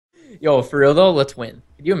Yo, for real though, let's win.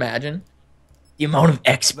 Could you imagine? The amount of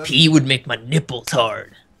XP would make my nipples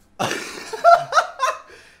hard.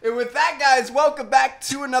 And with that, guys, welcome back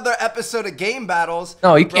to another episode of Game Battles.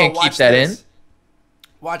 No, you can't keep that in.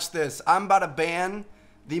 Watch this. I'm about to ban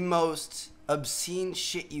the most obscene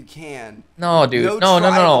shit you can. No, dude.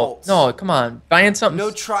 No, come on. Buying something. No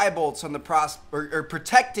tri-bolts on the or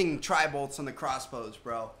protecting tri-bolts on the crossbows,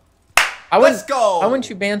 bro. Let's go. Why wouldn't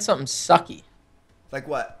you ban something sucky? Like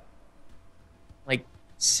what? Like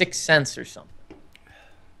 6 cents or something.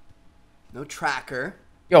 No tracker.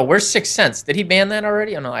 Yo, where's 6 cents? Did he ban that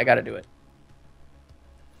already? Oh no, I gotta do it.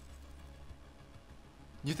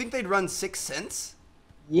 You think they'd run 6 cents?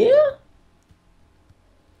 Yeah.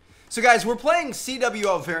 So guys, we're playing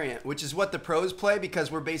CWL variant, which is what the pros play because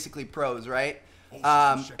we're basically pros, right?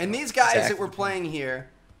 And these guys that we're playing here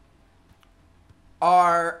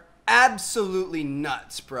are absolutely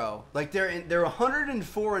nuts, bro. Like they're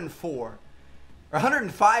 104-4, or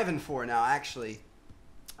 105-4 now, actually.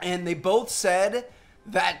 And they both said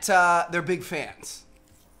that they're big fans,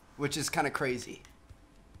 which is kind of crazy.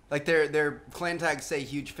 Like their clan tags say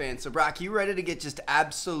huge fans. So Brock, you ready to get just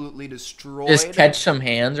absolutely destroyed? Just catch some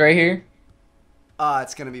hands right here.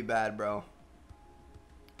 It's gonna be bad, bro.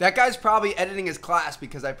 That guy's probably editing his class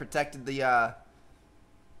because I protected the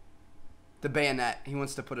bayonet. He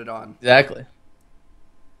wants to put it on. Exactly.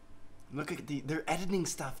 Look at they're editing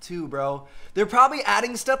stuff too, bro. They're probably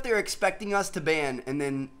adding stuff they're expecting us to ban, and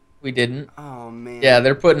then we didn't. Oh man. Yeah,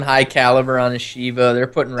 they're putting high caliber on a Shiva. They're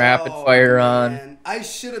putting rapid fire on. I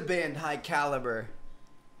should have banned high caliber.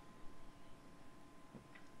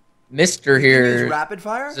 Mister here. Use rapid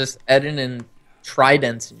fire? Just editing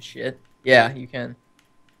tridents and shit. Yeah, you can.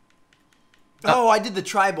 Oh, I did the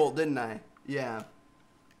tri-bolt, didn't I? Yeah.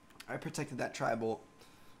 I protected that tri-bolt.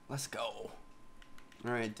 Let's go.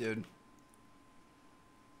 All right, dude.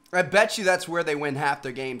 I bet you that's where they win half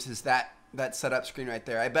their games is that setup screen right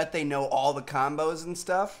there. I bet they know all the combos and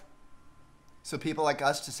stuff. So people like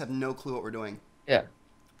us just have no clue what we're doing. Yeah.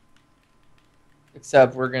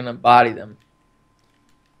 Except we're going to body them.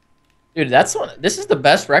 Dude, this is the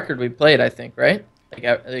best record we played, I think, right? Like,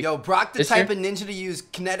 yo, Brock the type of ninja to use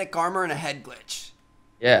kinetic armor and a head glitch.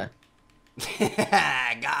 Yeah.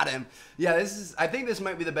 Got him. Yeah, I think this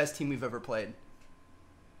might be the best team we've ever played.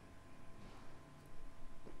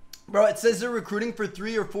 Bro, it says they're recruiting for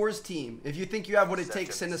 3 or 4's team. If you think you have what it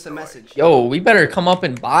takes, send us a message. Yo, we better come up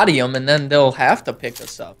and body them, and then they'll have to pick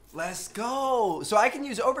us up. Let's go. So I can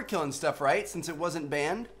use overkill and stuff, right? Since it wasn't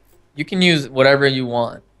banned? You can use whatever you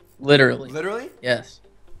want. Literally. Literally? Yes.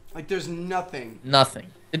 Like, there's nothing. Nothing.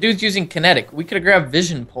 The dude's using kinetic. We could have grabbed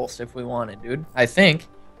vision pulse if we wanted, dude. I think.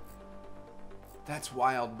 That's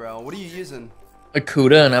wild, bro. What are you using? A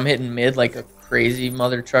Kuda, and I'm hitting mid like a crazy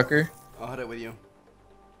mother trucker. I'll hit it with you.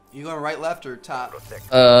 You going right, left, or top?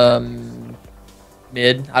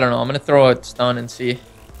 Mid. I don't know. I'm gonna throw a stun and see.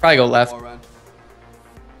 Probably go left. Run.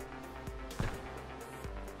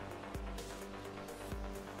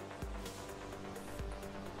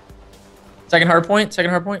 Second hard point. Second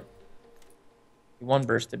hard point. He one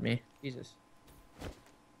bursted me. Jesus.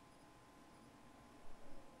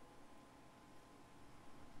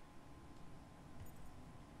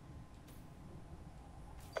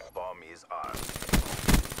 Bomb is armed.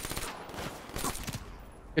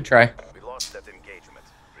 Good try. We lost that engagement.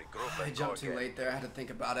 Regroup I and jumped too again. late there. I had to think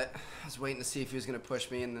about it. I was waiting to see if he was going to push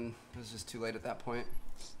me, and then it was just too late at that point.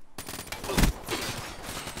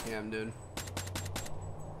 Damn, dude.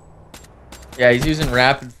 Yeah, he's using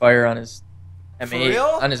rapid fire on his M8. For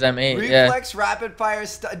real? On his M8, Reflex, rapid fire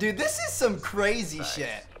stuff. Dude, this is some crazy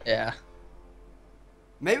shit. Yeah.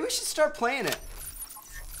 Maybe we should start playing it.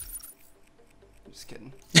 I'm just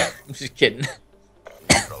kidding. I'm just kidding.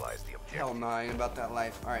 Neutralize the objective. Hell no, I ain't about that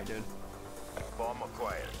life. Alright, dude. Bomb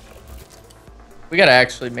acquired. We gotta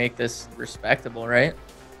actually make this respectable, right?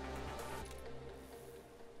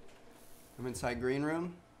 I'm inside green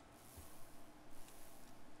room.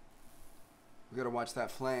 We gotta watch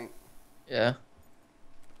that flank. Yeah.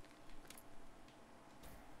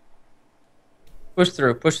 Push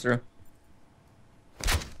through, push through.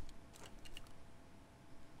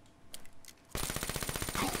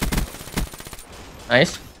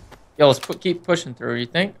 Nice. Yo, let's keep pushing through, you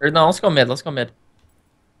think? Or no, let's go mid, let's go mid.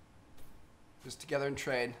 Just together and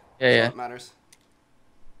trade. Yeah, That's yeah. all that matters.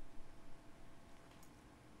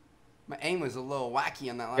 My aim was a little wacky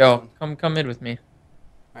on that last Yo, one. come mid with me.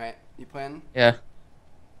 Alright, you playing? Yeah.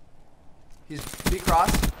 He's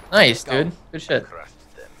B-cross. Nice, dude. Good shit.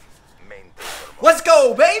 Crushed them. Maintain thermal. Let's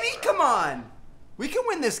go, baby! Come on! We can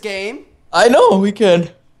win this game. I know we can.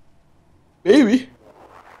 Baby.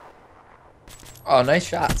 Oh, nice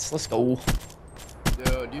shots. Let's go.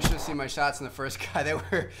 Dude, you should have seen my shots in the first guy. They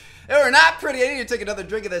were not pretty. I need to take another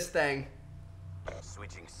drink of this thing.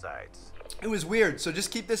 Switching sides. It was weird. So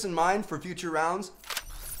just keep this in mind for future rounds.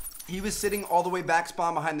 He was sitting all the way back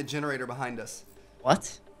spawn behind the generator behind us.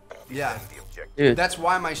 What? Yeah. The objective. Dude. That's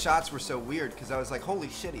why my shots were so weird, because I was like, holy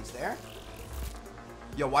shit, he's there?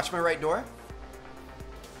 Yo, watch my right door.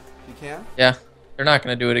 If you can. Yeah. They're not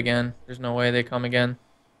going to do it again. There's no way they come again.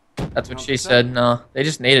 That's what she 100%. said. No. They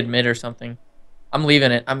just naded mid or something. I'm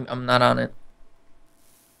leaving it. I'm not on it.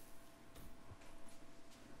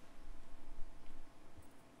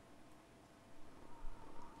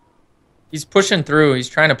 He's pushing through. He's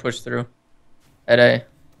trying to push through. At A.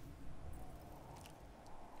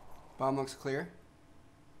 Bomb looks clear.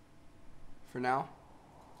 For now.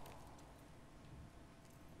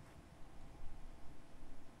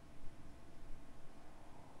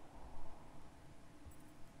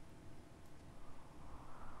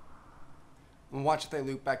 And watch if they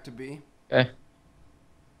loop back to B. Okay.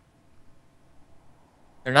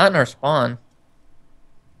 They're not in our spawn.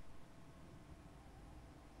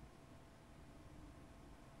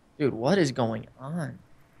 Dude, what is going on?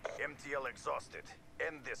 MTL exhausted.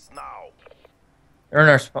 End this now. They're in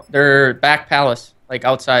our they're back palace, like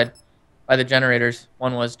outside by the generators.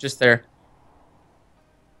 One was just there.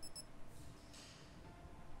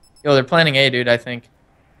 Yo, they're planning A, dude, I think.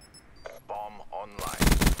 Bomb online.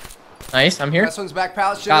 Nice, I'm here. This one's back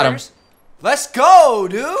palace Got him. generators. Let's go,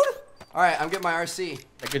 dude. All right, I'm getting my RC.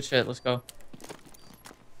 Good shit, let's go.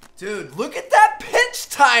 Dude, look at that pinch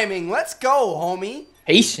timing. Let's go, homie.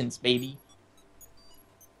 Patience, baby.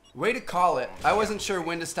 Way to call it. I wasn't sure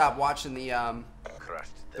when to stop watching the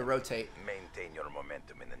Crushed the them. rotate. Maintain your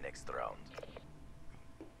momentum in the next round.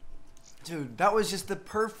 Dude, that was just the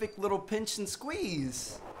perfect little pinch and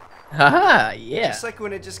squeeze. Haha, yeah. Just like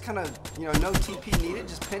when it just kind of, you know, no TP needed,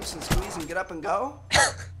 just pinch and squeeze and get up and go.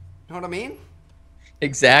 Know what I mean?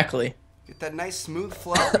 Exactly. Get that nice smooth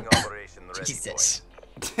flow. Operation ready Jesus.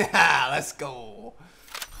 Let's go.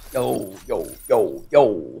 Yo, yo, yo, yo.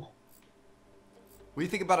 What do you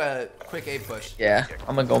think about a quick A push? Yeah,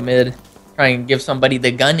 I'm gonna go mid. Try and give somebody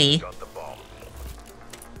the gunny. Got the bomb.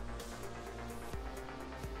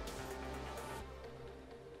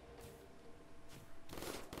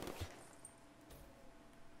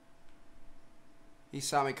 He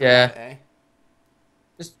saw me come Yeah. out A.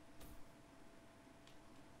 Just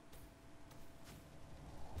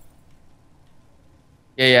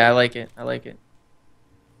yeah, I like it. I like it.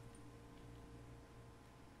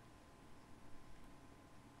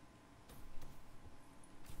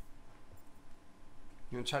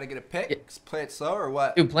 You want to try to get a pick? Yeah. Play it slow or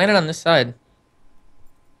what? Dude, plan it on this side.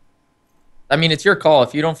 I mean, it's your call.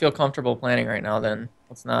 If you don't feel comfortable planning right now, then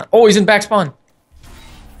let's not. Oh, he's in back spawn.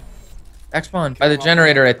 Back spawn by the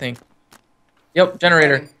generator, I think. Yep,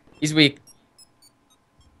 generator. He's weak.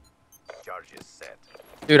 Charge is set.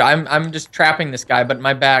 Dude, I'm just trapping this guy, but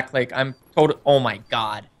my back, like, I'm total. Oh my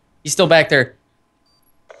god, he's still back there.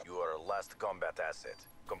 You are a last combat asset.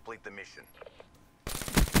 Complete the mission.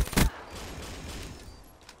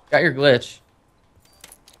 Got your glitch.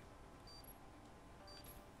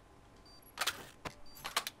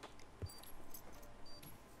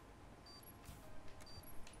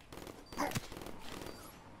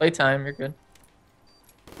 Playtime, you're good.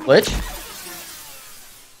 Glitch.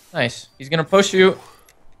 Nice. He's gonna push you.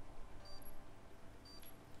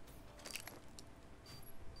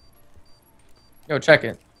 Yo, check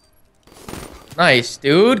it. Nice,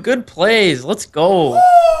 dude. Good plays. Let's go. Woo!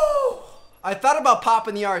 I thought about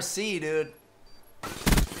popping the RC, dude.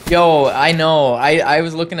 Yo, I know. I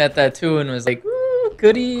was looking at that too and was like, ooh,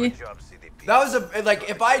 goody. Good job, CDP. That was a like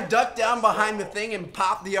if I ducked down behind the thing and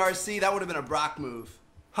popped the RC, that would have been a Brock move.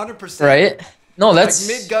 100%. Right? No, that's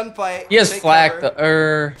like mid gunfight. he has take flak. cover.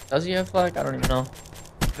 Or does he have flak? I don't even know.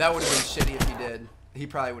 That would have been shitty if he did. He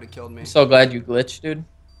probably would have killed me. I'm so glad you glitched, dude.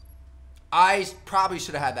 I probably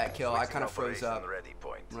should have had that kill. I Switching kind of froze operation up ready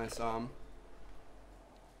point. when I saw him.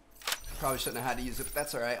 Probably shouldn't have had to use it, but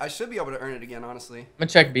that's all right. I should be able to earn it again, honestly. I'm gonna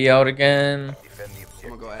check B out again. Defend the I'm objective.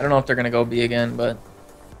 gonna go I ahead. don't know if they're gonna go B again, but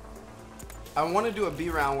I want to do a B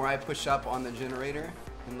round where I push up on the generator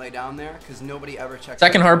and lay down there because nobody ever checks.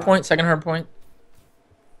 second that hard spot. point. Second hard point.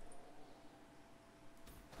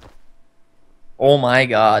 Oh my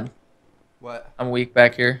god, What? I'm weak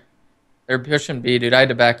back here. They're pushing B, dude. I had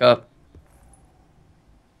to back up.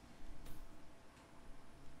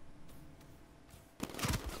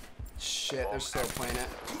 Shit, they're still playing it.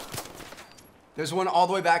 There's one all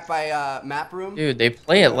the way back by map room Dude, they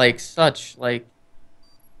play it like such, like,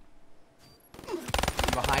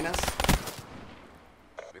 behind us.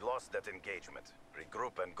 We lost that engagement.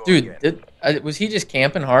 regroup and go Dude, again. was he just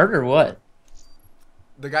camping hard or what?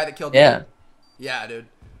 The guy that killed Yeah. me? Yeah, dude.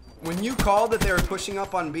 When you called that they were pushing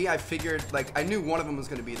up on B, I figured, like, I knew one of them was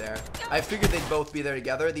going to be there. I figured they'd both be there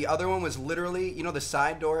together. The other one was literally, you know, the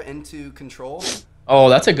side door into control? Oh,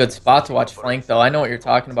 that's a good spot to watch flank, though. I know what you're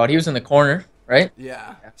talking about. He was in the corner, right?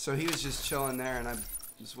 Yeah. So he was just chilling there, and I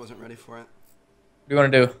just wasn't ready for it. What do you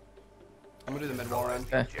want to do? I'm going to do the mid wall run.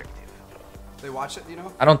 Okay. They watch it, you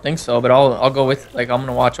know? I don't think so, but I'll go with, like, I'm going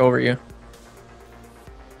to watch over you.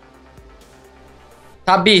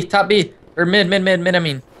 Top B, top B. Or mid, I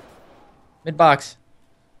mean. Mid box.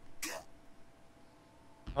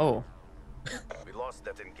 Oh. We lost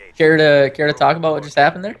that engagement. Care to talk about what just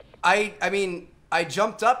happened there? I mean, I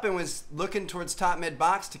jumped up and was looking towards top mid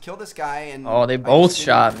box to kill this guy, and Oh, they both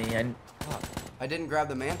shot me. I didn't grab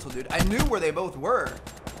the mantle, dude. I knew where they both were.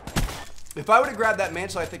 If I would have grabbed that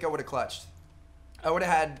mantle, I think I would have clutched. I would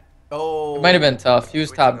have had. Oh. It might have been tough. He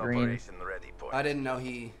was top Switching green. operation ready point. I didn't know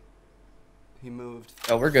he moved.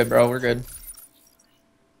 Oh, we're good, bro. We're good.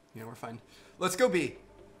 Yeah, we're fine. Let's go B.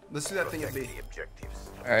 Let's do that thing at B. The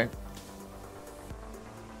objectives. All right.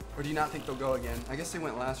 Or do you not think they'll go again? I guess they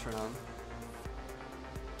went last round.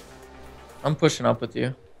 I'm pushing up with you.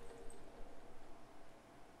 You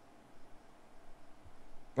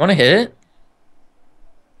want to hit it?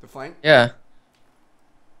 The flank? Yeah.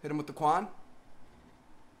 Hit him with the quan?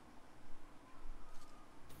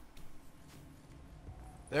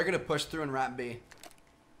 They're going to push through and wrap B.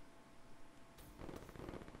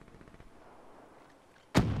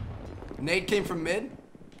 Nade came from mid.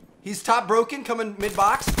 He's top broken, coming mid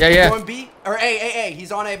box. Yeah. Going B or A.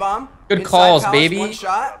 He's on A bomb. Good Inside calls, palace, baby. One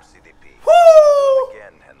shot. CDP. Woo!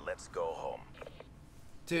 Again, and let's go home.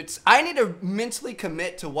 Dude, I need to mentally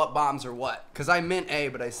commit to what bombs are what. Because I meant A,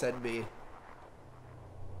 but I said B.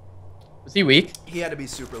 Was he weak? He had to be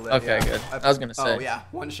super lit. Okay, yeah. good. I was gonna say. Oh, yeah.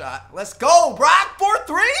 One shot. Let's go, Brock.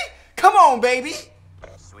 4-3. Come on, baby.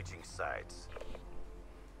 Switching sides.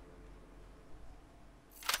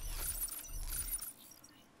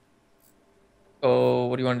 Oh,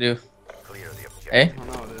 what do you want to do? Clear the objective. A? I don't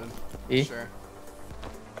know, dude. B? Sure.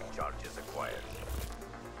 Charges acquired.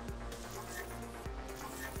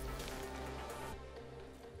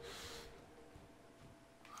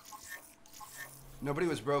 Nobody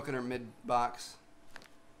was broken or mid box.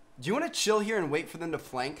 Do you want to chill here and wait for them to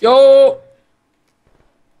flank? Yo!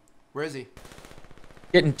 Where is he?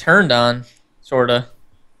 Getting turned on, sorta.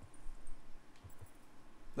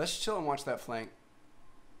 Let's chill and watch that flank.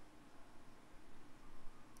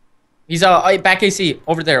 He's back AC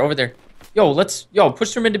over there. Yo,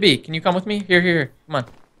 push through mid to B. Can you come with me? Here. Come on.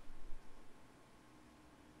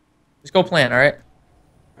 Let's go plan, all right?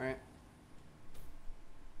 All right.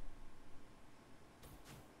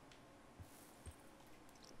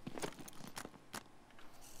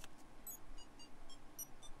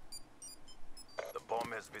 The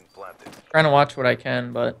bomb has been planted. Trying to watch what I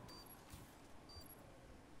can, but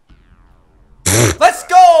Let's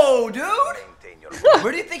go, dude. Maintain your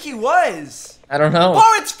Where do you think he was? I don't know.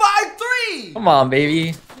 Oh, it's 5-3. Come on,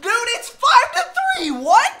 baby. Dude, it's 5-3.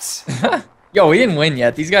 What? Yo, we didn't win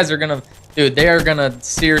yet. These guys are gonna, dude, they are gonna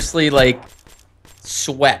seriously, like,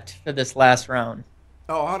 sweat for this last round.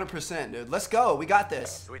 Oh, 100%, dude. Let's go. We got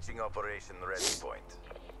this. switching operation ready point.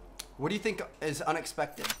 What do you think is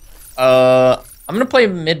unexpected? I'm gonna play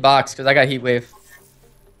mid box because I got heat wave.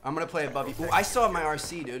 I'm going to play above you. Ooh, I still have my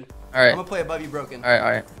RC, dude. All right. I'm going to play above you broken. All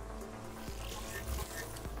right.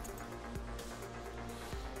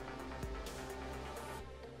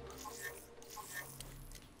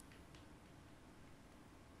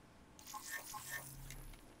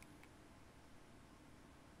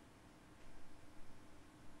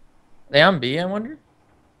 They on B, I wonder?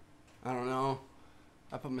 I don't know.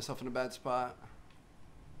 I put myself in a bad spot.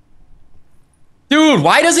 Dude,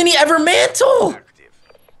 why doesn't he ever mantle? Active.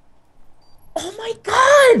 Oh my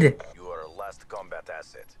god! You are a last combat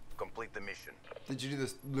asset. Complete the mission. Did you do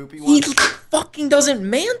this loopy one? He fucking doesn't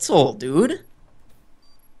mantle, dude.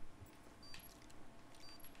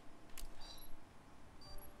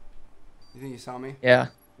 You think you saw me? Yeah,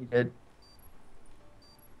 he did.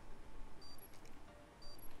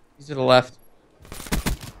 He's to the left.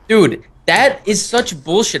 Dude, that is such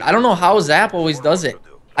bullshit. I don't know how Zap always does it.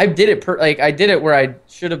 I did it I did it where I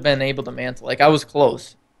should have been able to mantle. Like I was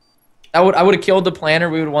close. I would have killed the planner.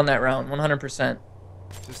 We would have won that round, 100%.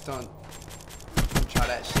 Just don't try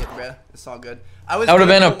that shit, bruh. It's all good. That would have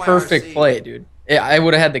been a perfect play, dude. I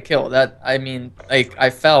would have had the kill. I mean, like I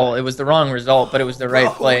fell. It was the wrong result, but it was the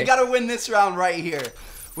right play. We gotta win this round right here.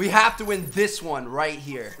 We have to win this one right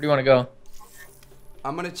here. Where do you want to go?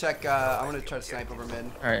 I'm gonna check. I'm gonna try to snipe over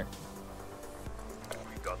mid. All right.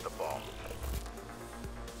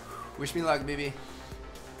 Wish me luck, BB.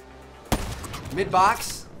 Mid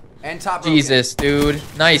box and top. Jesus, dude.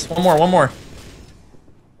 Nice. One more. One more.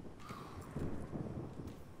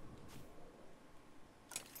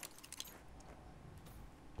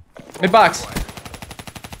 Mid box.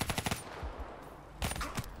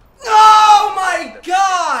 Oh my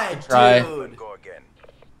god, Try. dude. Go again.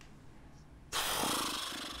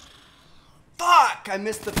 Fuck, I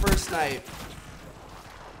missed the first snipe.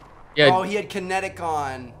 Yeah. Oh, he had kinetic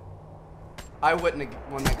on. I wouldn't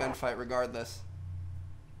have won that gunfight regardless.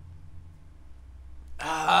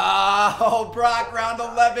 Oh, Brock, round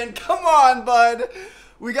 11. Come on, bud.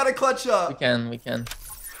 We got to clutch up. We can. We can.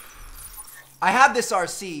 I have this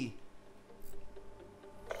RC.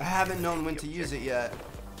 I haven't known when to use it yet.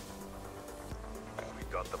 We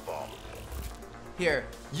got the bomb. Here,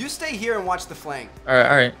 you stay here and watch the flank. All right.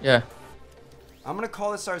 All right. Yeah. I'm going to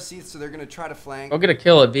call this RC, so they're going to try to flank. Go get a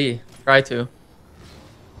kill at B. Try to.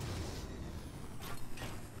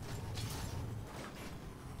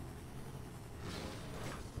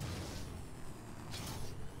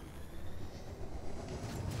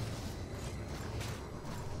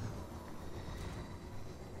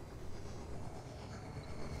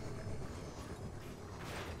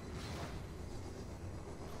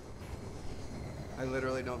 I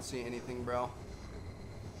literally don't see anything, bro.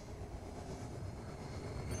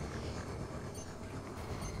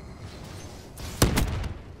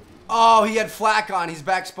 Oh, he had flak on. He's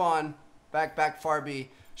back spawn. Back far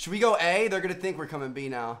B. Should we go A? They're going to think we're coming B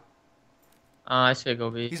now. I should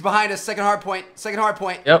go B. He's behind us. Second hard point. Second hard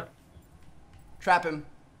point. Yep. Trap him.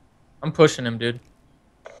 I'm pushing him, dude.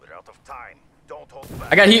 We're out of time. Don't hold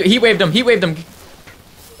back. I got he waved him. He waved him.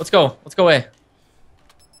 Let's go. Let's go A.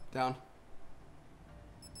 Down.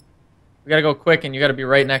 We gotta go quick, and you gotta be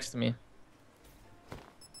right next to me.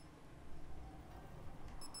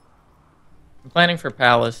 I'm planning for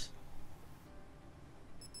Palace.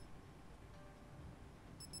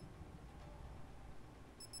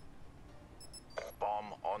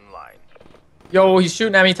 Bomb online. Yo, he's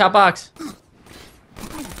shooting at me. Top box.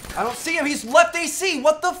 I don't see him. He's left AC.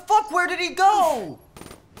 What the fuck? Where did he go?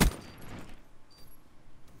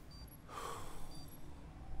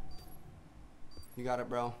 You got it,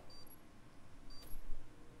 bro.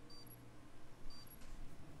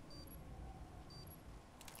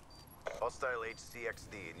 Hostile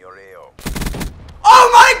HCXD in your AO. Oh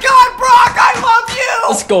my god, Brock! I love you!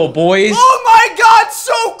 Let's go, boys. Oh my god,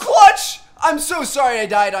 so clutch! I'm so sorry I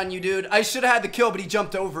died on you, dude. I should have had the kill, but he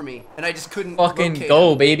jumped over me, and I just couldn't Fucking locate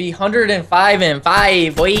go, him. baby. 105 and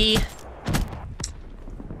 5, boy.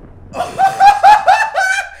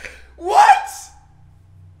 What?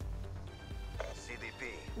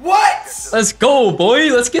 CDP. What? Let's go,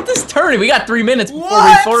 boy. Let's get this tourney. We got 3 minutes before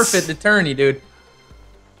What? we forfeit the tourney, dude.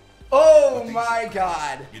 Oh my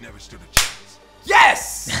god. You never stood a chance.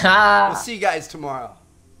 Yes! We'll Ha. see you guys tomorrow.